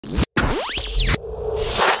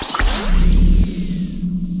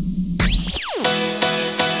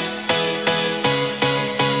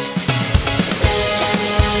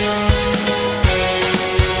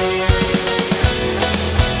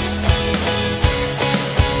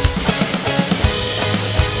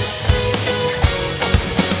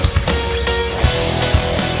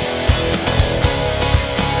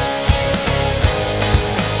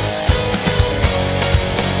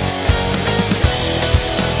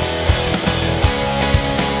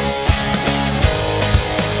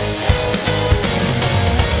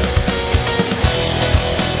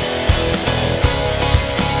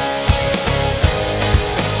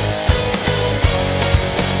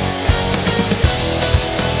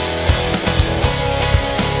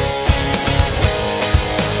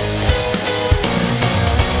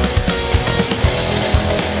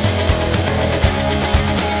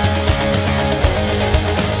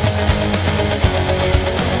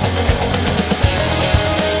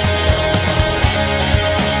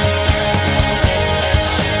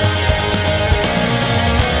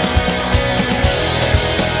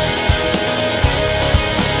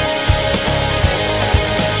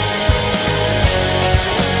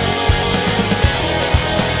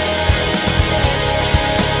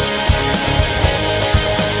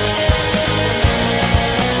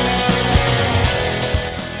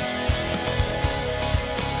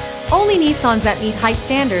Only Nissans that meet high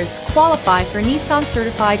standards qualify for Nissan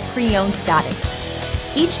Certified Pre-Owned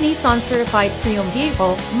status. Each Nissan Certified Pre-Owned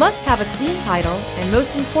vehicle must have a clean title and,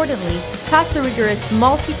 most importantly, pass a rigorous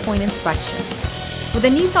multi-point inspection. With a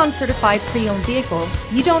Nissan Certified Pre-Owned vehicle,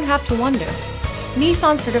 you don't have to wonder.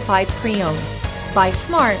 Nissan Certified Pre-Owned. Buy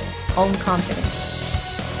smart, own confidence.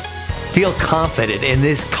 Feel confident in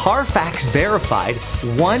this Carfax verified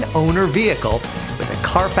one-owner vehicle with a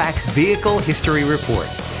Carfax Vehicle History Report.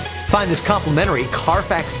 Find this complimentary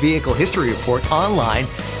Carfax Vehicle History Report online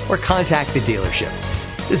or contact the dealership.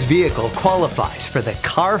 This vehicle qualifies for the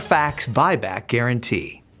Carfax Buyback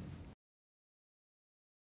Guarantee.